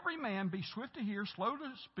 let every man be swift to hear, slow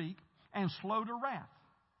to speak, and slow to wrath.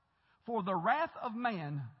 For the wrath of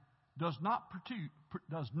man does not produce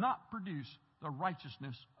the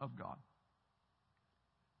righteousness of God.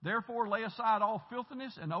 Therefore lay aside all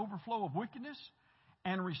filthiness and overflow of wickedness,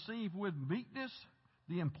 and receive with meekness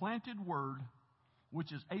the implanted word,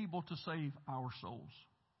 which is able to save our souls.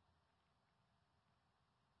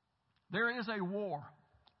 There is a war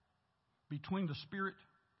between the spirit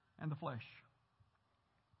and the flesh.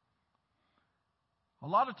 A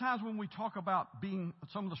lot of times when we talk about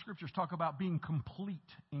some of the scriptures talk about being complete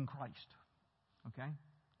in Christ. Okay?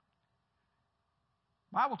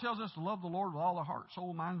 The Bible tells us to love the Lord with all our heart,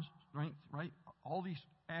 soul, mind, strength, right? All these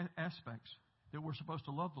aspects that we're supposed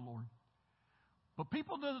to love the Lord. But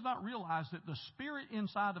people do not realize that the spirit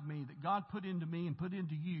inside of me that God put into me and put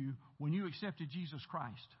into you when you accepted Jesus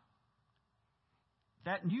Christ,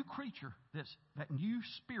 that new creature, that new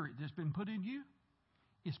spirit that's been put in you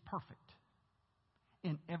is perfect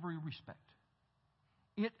in every respect.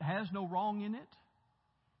 It has no wrong in it.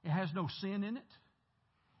 It has no sin in it.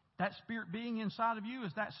 That spirit being inside of you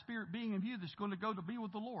is that spirit being in you that's going to go to be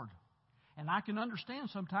with the Lord. And I can understand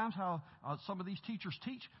sometimes how some of these teachers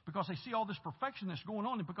teach because they see all this perfection that's going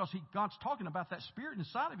on, and because God's talking about that spirit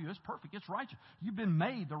inside of you. It's perfect. It's righteous. You've been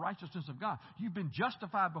made the righteousness of God. You've been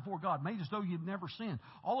justified before God, made as though you'd never sinned.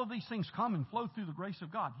 All of these things come and flow through the grace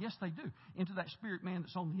of God. Yes, they do, into that spirit man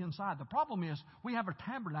that's on the inside. The problem is we have a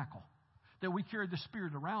tabernacle that we carry the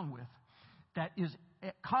spirit around with that is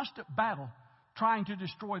at constant battle trying to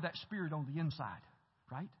destroy that spirit on the inside,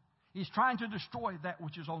 right? He's trying to destroy that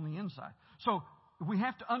which is on the inside. So we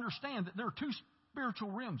have to understand that there are two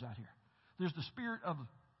spiritual realms out here. There's the spirit of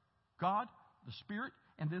God, the spirit,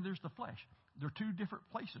 and then there's the flesh. They're two different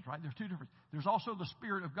places, right? There's also the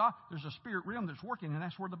spirit of God. There's a spirit realm that's working, and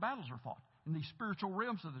that's where the battles are fought, in these spiritual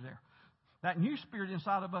realms that are there. That new spirit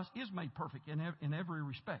inside of us is made perfect in every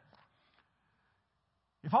respect.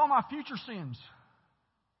 If all my future sins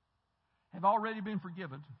have already been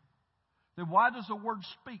forgiven, then why does the Word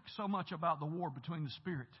speak so much about the war between the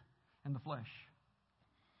spirit and the flesh?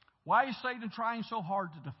 Why is Satan trying so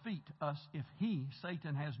hard to defeat us if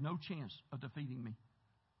Satan, has no chance of defeating me?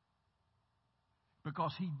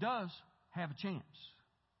 Because he does have a chance.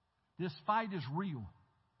 This fight is real.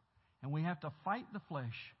 And we have to fight the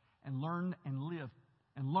flesh and learn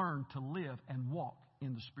to live and walk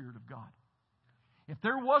in the Spirit of God. If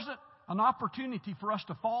there wasn't an opportunity for us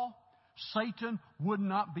to fall, Satan would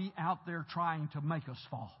not be out there trying to make us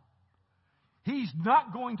fall. He's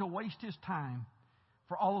not going to waste his time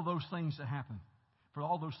for all of those things to happen.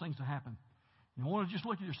 And I want to just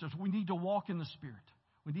look at this. We need to walk in the Spirit.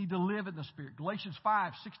 We need to live in the Spirit. Galatians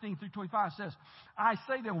 5:16-25 says, I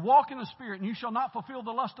say then, walk in the Spirit, and you shall not fulfill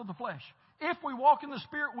the lust of the flesh. If we walk in the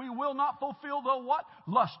Spirit, we will not fulfill the what?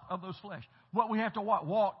 Lust of those flesh. What we have to what?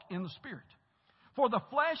 Walk in the Spirit. For the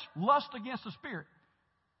flesh lusts against the Spirit,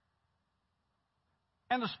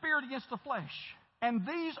 and the Spirit against the flesh. And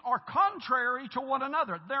these are contrary to one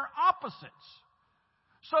another. They're opposites.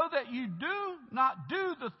 So that you do not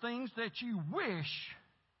do the things that you wish.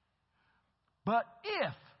 But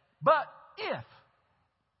if.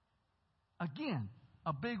 Again,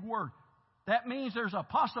 a big word. That means there's a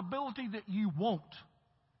possibility that you won't.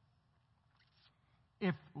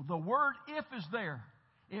 If the word if is there,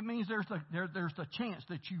 it means there's the chance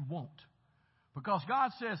that you won't. Because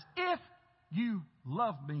God says, if you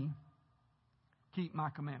love me, keep my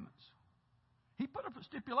commandments. He put a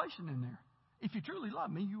stipulation in there. If you truly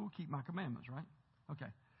love me, you will keep my commandments, right?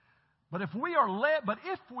 Okay. But if we are led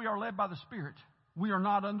by the Spirit, we are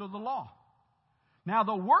not under the law. Now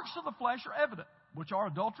the works of the flesh are evident, which are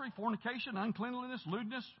adultery, fornication, uncleanliness,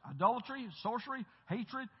 lewdness, idolatry, sorcery,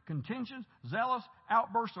 hatred, contentions, zealous,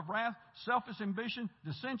 outbursts of wrath, selfish ambition,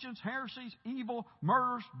 dissensions, heresies, evil,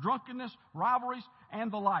 murders, drunkenness, rivalries,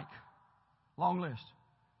 and the like. Long list.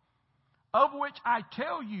 Of which I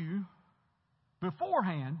tell you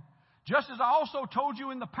beforehand, just as I also told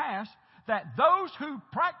you in the past, that those who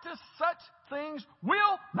practice such things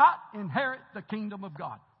will not inherit the kingdom of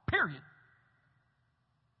God. Period.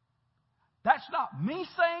 That's not me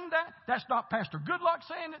saying that. That's not Pastor Goodluck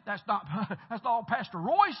saying it. That's not Pastor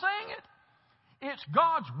Roy saying it. It's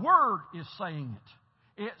God's Word is saying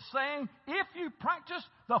it. It's saying if you practice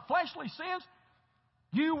the fleshly sins,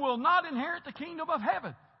 you will not inherit the kingdom of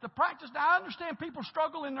heaven. The practice. Now, I understand people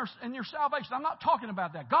struggle in their salvation. I'm not talking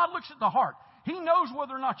about that. God looks at the heart. He knows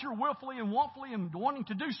whether or not you're willfully and wanfully and wanting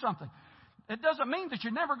to do something. It doesn't mean that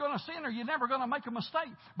you're never going to sin or you're never going to make a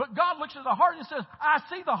mistake. But God looks at the heart and says, I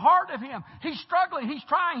see the heart of him. He's struggling. He's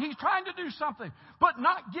trying to do something. But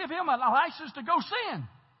not give him a license to go sin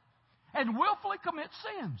and willfully commit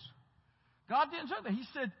sins. God didn't say that. He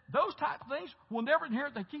said those type of things will never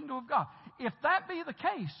inherit the kingdom of God. If that be the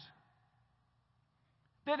case,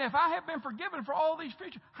 then if I have been forgiven for all these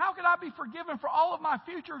future, how could I be forgiven for all of my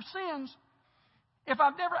future sins if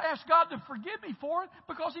I've never asked God to forgive me for it?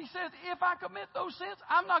 Because he says if I commit those sins,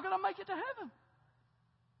 I'm not going to make it to heaven.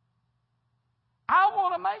 I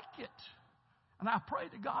want to make it. And I pray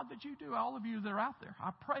to God that you do, all of you that are out there.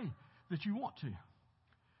 I pray that you want to.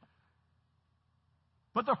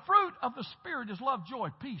 But the fruit of the Spirit is love, joy,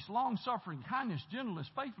 peace, long-suffering, kindness, gentleness,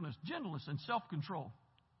 faithfulness, and self-control.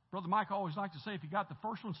 Brother Mike always liked to say, if you got the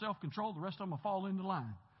first one, self-control, the rest of them will fall into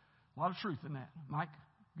line. A lot of truth in that. Mike,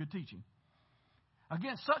 good teaching.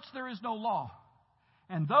 Against such there is no law.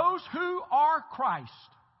 And those who are Christ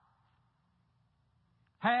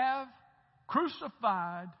have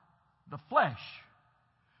crucified the flesh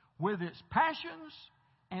with its passions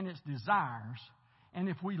and its desires. And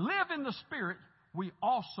if we live in the Spirit, we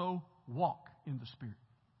also walk in the Spirit.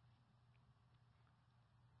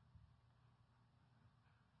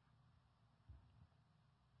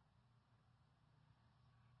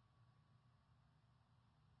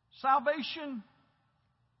 Salvation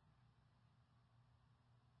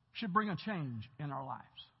should bring a change in our lives.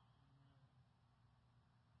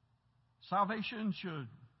 Salvation should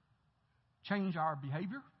change our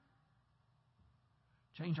behavior,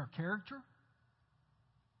 change our character,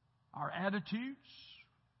 our attitudes,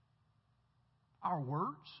 our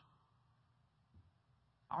words,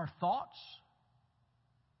 our thoughts.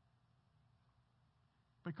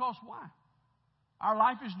 Because why? Our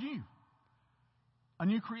life is new. A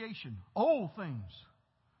new creation. Old things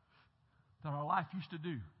that our life used to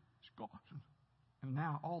do is gone. And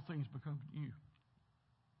now all things become new.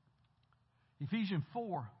 Ephesians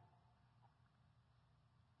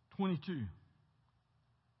 4:22.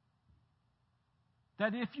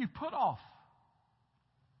 That if you put off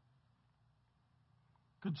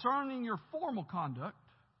concerning your former conduct,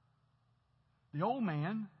 the old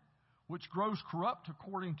man, which grows corrupt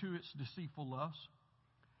according to its deceitful lusts,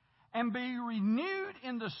 and be renewed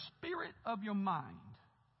in the spirit of your mind.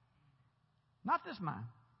 Not this mind.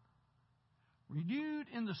 Renewed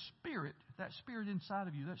in the spirit, that spirit inside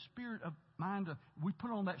of you, that spirit of mind. We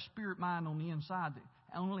put on that spirit mind on the inside that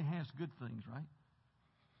only has good things, right?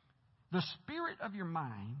 The spirit of your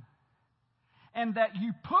mind, and that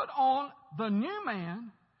you put on the new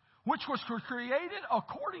man, which was created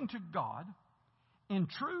according to God in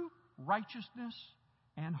true righteousness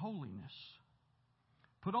and holiness.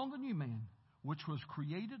 Put on the new man, which was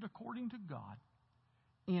created according to God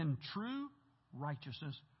in true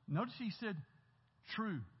righteousness. Notice he said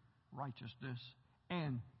true righteousness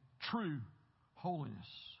and true holiness.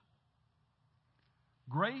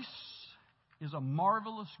 Grace is a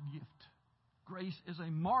marvelous gift. Grace is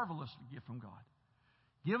a marvelous gift from God,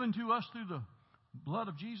 given to us through the blood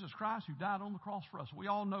of Jesus Christ who died on the cross for us. We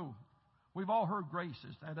all know, we've all heard grace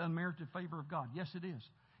is that unmerited favor of God. Yes, it is.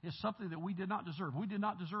 It's something that we did not deserve. We did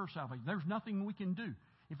not deserve salvation. There's nothing we can do.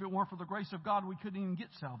 If it weren't for the grace of God, we couldn't even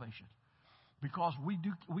get salvation. Because we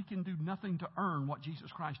can do nothing to earn what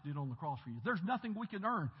Jesus Christ did on the cross for you. There's nothing we can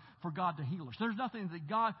earn for God to heal us. There's nothing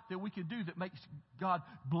that we can do that makes God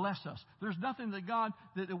bless us. There's nothing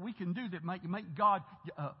that we can do that make God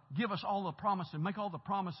give us all the promise and make all the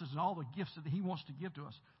promises and all the gifts that He wants to give to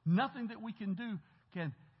us. Nothing that we can do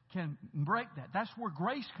can break that. That's where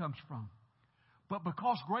grace comes from. But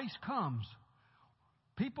because grace comes,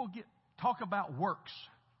 people talk about works,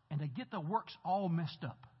 and they get the works all messed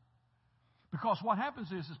up. Because what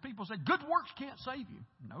happens is people say, good works can't save you.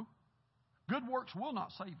 No. Good works will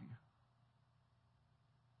not save you.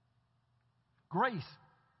 Grace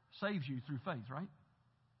saves you through faith, right?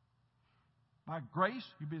 By grace,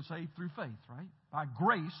 you've been saved through faith, right? By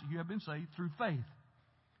grace, you have been saved through faith.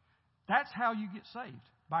 That's how you get saved.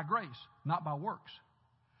 By grace, not by works.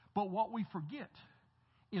 But what we forget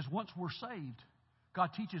is once we're saved,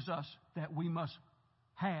 God teaches us that we must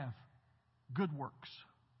have good works.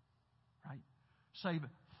 Right? Save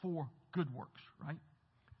it for good works, right?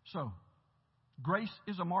 So, grace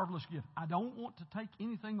is a marvelous gift. I don't want to take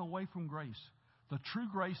anything away from grace. The true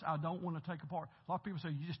grace I don't want to take apart. A lot of people say,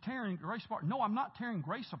 you're just tearing grace apart. No, I'm not tearing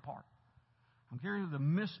grace apart. I'm tearing the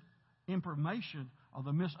misinformation or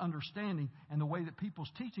the misunderstanding and the way that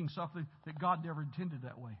people's teaching something that God never intended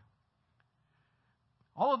that way.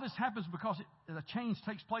 All of this happens because a change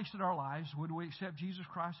takes place in our lives when we accept Jesus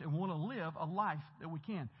Christ and want to live a life that we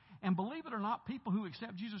can. And believe it or not, people who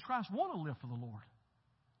accept Jesus Christ want to live for the Lord.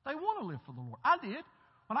 They want to live for the Lord. I did.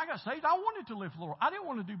 When I got saved, I wanted to live for the Lord. I didn't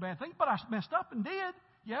want to do bad things, but I messed up and did.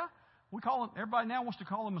 Yeah. We call them, everybody now wants to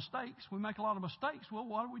call them mistakes. We make a lot of mistakes. Well,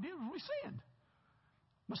 what we did was we sinned.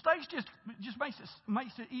 Mistakes just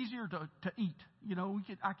makes it easier to eat. You know,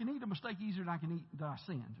 I can eat a mistake easier than I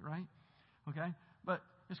sinned, right? Okay? But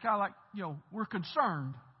it's kind of like, you know, we're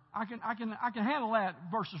concerned. I can handle that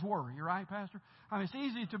versus worry, right, Pastor? I mean, it's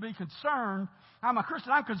easy to be concerned. I'm a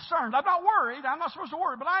Christian. I'm concerned. I'm not worried. I'm not supposed to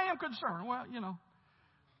worry, but I am concerned. Well, you know.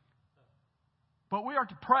 But we are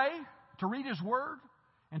to pray, to read His Word,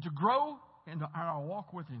 and to grow in our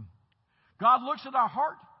walk with Him. God looks at our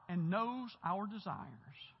heart and knows our desires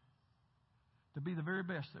to be the very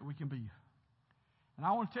best that we can be. And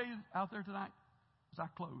I want to tell you out there tonight, as I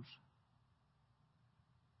close,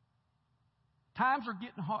 times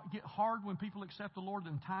get hard when people accept the Lord,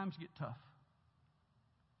 and times get tough.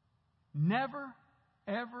 Never,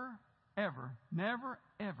 ever, ever, never,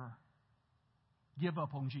 ever give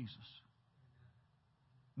up on Jesus.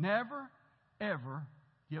 Never, ever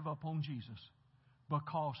give up on Jesus,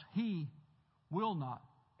 because He will not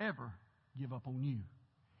ever give up on you.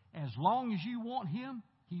 As long as you want Him,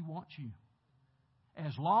 He wants you.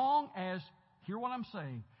 As long as, hear what I'm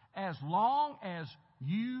saying, as long as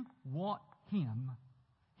you want Him,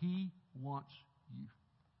 He wants you.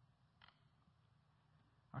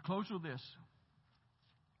 I close with this.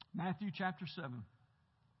 Matthew chapter 7.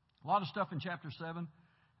 A lot of stuff in chapter 7, and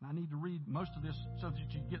I need to read most of this so that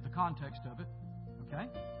you get the context of it. Okay?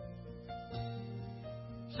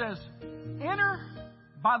 It says, enter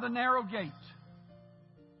by the narrow gate.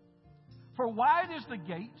 For wide is the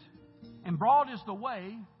gate, and broad is the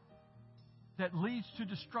way that leads to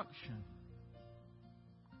destruction.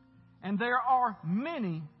 And there are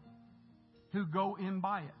many who go in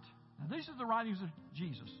by it. Now, these are the writings of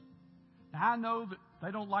Jesus. Now, I know that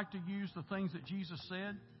they don't like to use the things that Jesus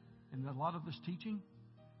said in a lot of this teaching,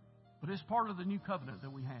 but it's part of the new covenant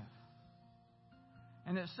that we have.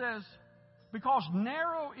 And it says, because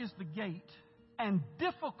narrow is the gate and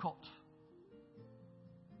difficult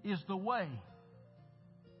is the way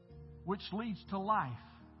which leads to life,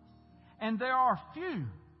 and there are few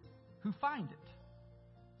who find it.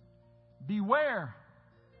 Beware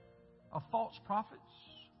of false prophets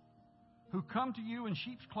who come to you in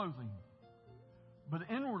sheep's clothing, but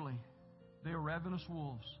inwardly they are ravenous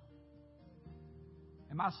wolves.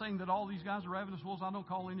 Am I saying that all these guys are ravenous wolves? I don't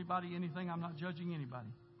call anybody anything. I'm not judging anybody.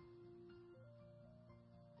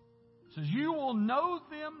 It says, you will know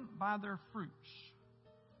them by their fruits.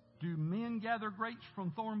 Do men gather grapes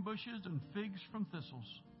from thorn bushes and figs from thistles?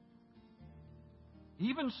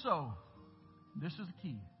 Even so, this is the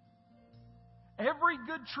key. Every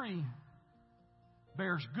good tree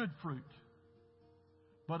bears good fruit,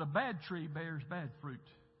 but a bad tree bears bad fruit.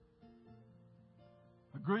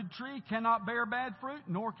 A good tree cannot bear bad fruit,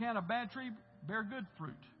 nor can a bad tree bear good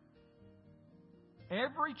fruit.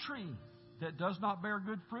 Every tree that does not bear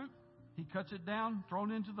good fruit, He cuts it down,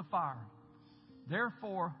 thrown into the fire.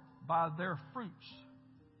 Therefore, by their fruits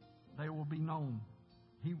they will be known.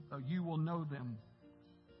 You will know them.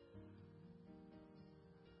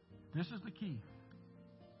 This is the key.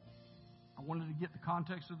 I wanted to get the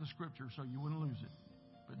context of the Scripture so you wouldn't lose it.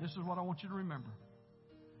 But this is what I want you to remember.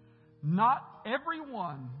 Not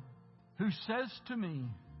everyone who says to me,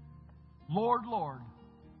 Lord, Lord,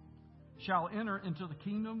 shall enter into the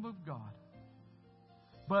kingdom of God,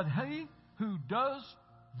 but he who does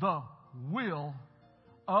the will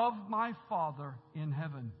of my Father in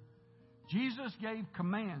heaven. Jesus gave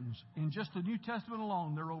commands. In just the New Testament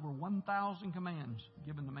alone, there are over 1,000 commands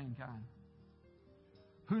given to mankind.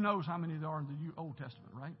 Who knows how many there are in the Old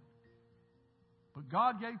Testament, right? But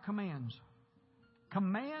God gave commands.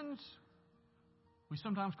 Commands, we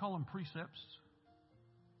sometimes call them precepts.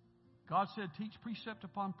 God said, teach precept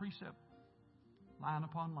upon precept, line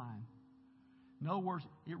upon line. In other words,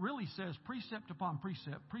 it really says precept upon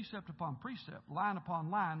precept, precept upon precept, line upon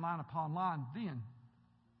line, line upon line, then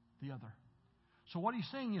the other. So what he's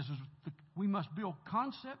saying is we must build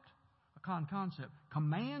concept upon concept,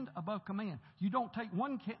 command above command. You don't take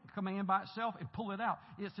one command by itself and pull it out.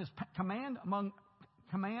 It says command among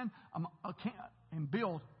command and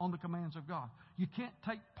build on the commands of God. You can't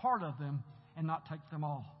take part of them and not take them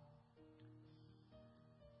all.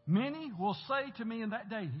 Many will say to me in that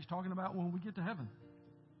day, he's talking about when we get to heaven,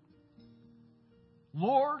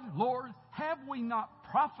 Lord, Lord, have we not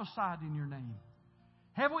prophesied in your name?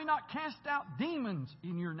 Have we not cast out demons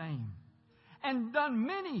in your name? And done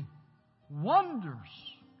many wonders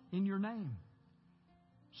in your name?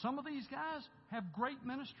 Some of these guys have great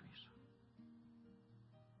ministries.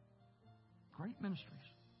 Great ministries.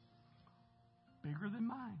 Bigger than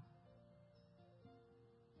mine.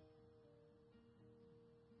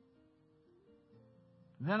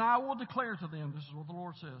 Then I will declare to them, this is what the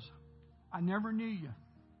Lord says, I never knew you.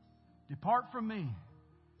 Depart from me,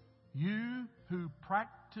 you who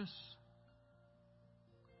practice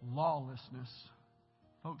lawlessness.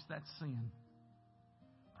 Folks, that's sin.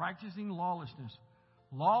 Practicing lawlessness.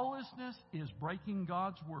 Lawlessness is breaking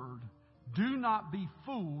God's word. Do not be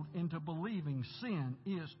fooled into believing sin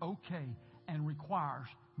is okay and requires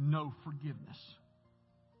no forgiveness.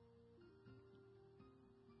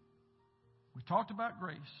 We talked about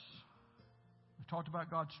grace. We talked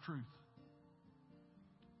about God's truth.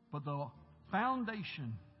 But the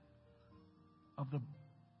foundation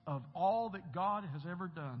of all that God has ever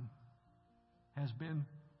done has been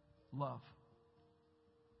love.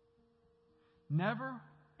 Never,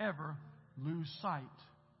 ever lose sight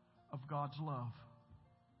of God's love.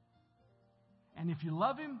 And if you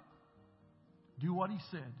love Him, do what He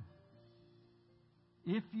said.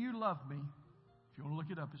 If you love me, if you want to look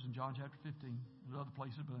it up, it's in John chapter 15. There's other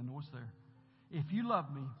places, but I know it's there. If you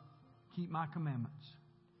love me, keep my commandments.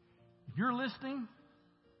 If you're listening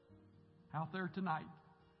out there tonight,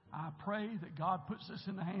 I pray that God puts this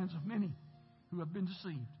in the hands of many who have been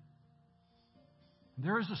deceived.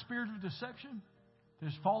 There is a spirit of deception that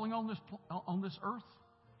is falling on this earth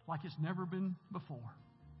like it's never been before.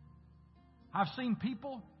 I've seen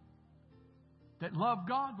people that love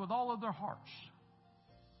God with all of their hearts.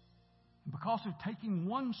 And because of taking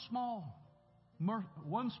one small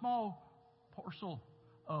parcel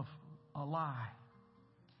of a lie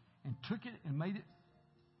and took it and made it,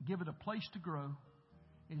 give it a place to grow,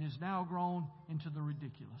 it has now grown into the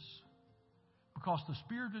ridiculous. Because the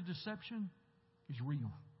spirit of deception is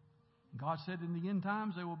real. And God said in the end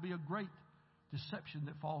times there will be a great deception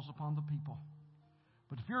that falls upon the people.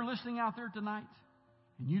 But if you're listening out there tonight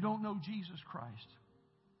and you don't know Jesus Christ,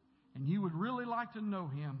 and you would really like to know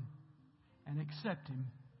Him and accept Him,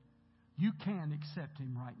 you can accept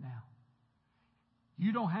Him right now.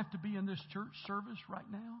 You don't have to be in this church service right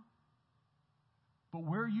now. But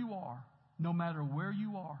where you are, no matter where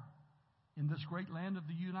you are in this great land of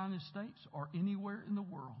the United States or anywhere in the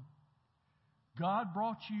world, God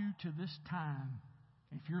brought you to this time,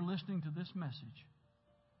 if you're listening to this message,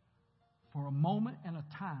 for a moment and a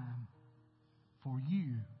time for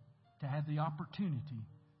you to have the opportunity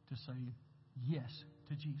to say yes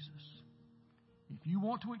to Jesus. If you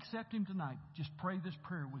want to accept Him tonight, just pray this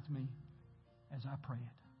prayer with me as I pray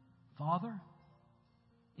it. Father,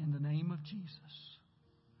 in the name of Jesus,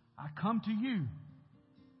 I come to you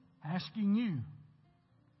asking you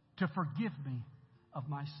to forgive me of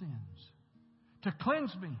my sins, to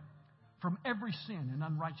cleanse me from every sin and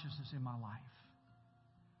unrighteousness in my life.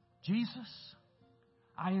 Jesus,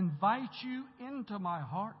 I invite you into my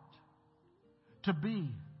heart to be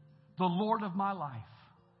the Lord of my life,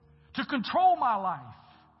 to control my life,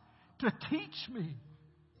 to teach me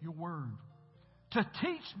your word, to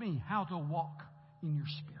teach me how to walk in your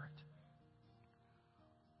Spirit.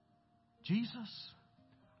 Jesus,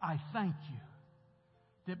 I thank you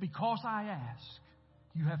that because I ask,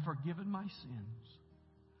 you have forgiven my sins.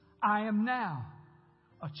 I am now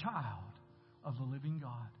a child of the living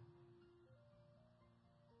God.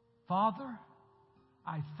 Father,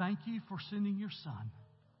 I thank you for sending your Son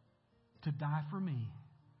to die for me.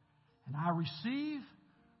 And I receive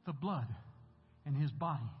the blood and His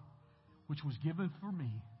body, which was given for me.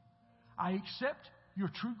 I accept your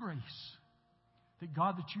true grace. That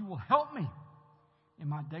God, that you will help me in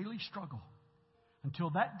my daily struggle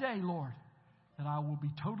until that day, Lord, that I will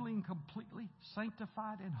be totally and completely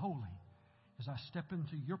sanctified and holy as I step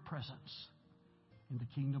into your presence in the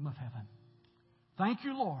kingdom of heaven. Thank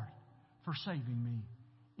you, Lord, for saving me.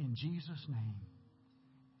 In Jesus' name,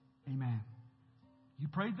 amen. You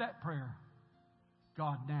prayed that prayer.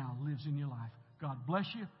 God now lives in your life. God bless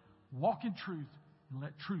you. Walk in truth and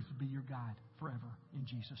let truth be your guide forever. In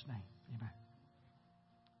Jesus' name, amen.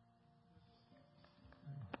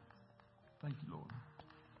 Thank you, Lord.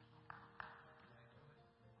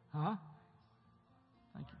 Huh?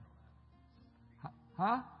 Thank you.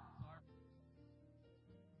 Huh?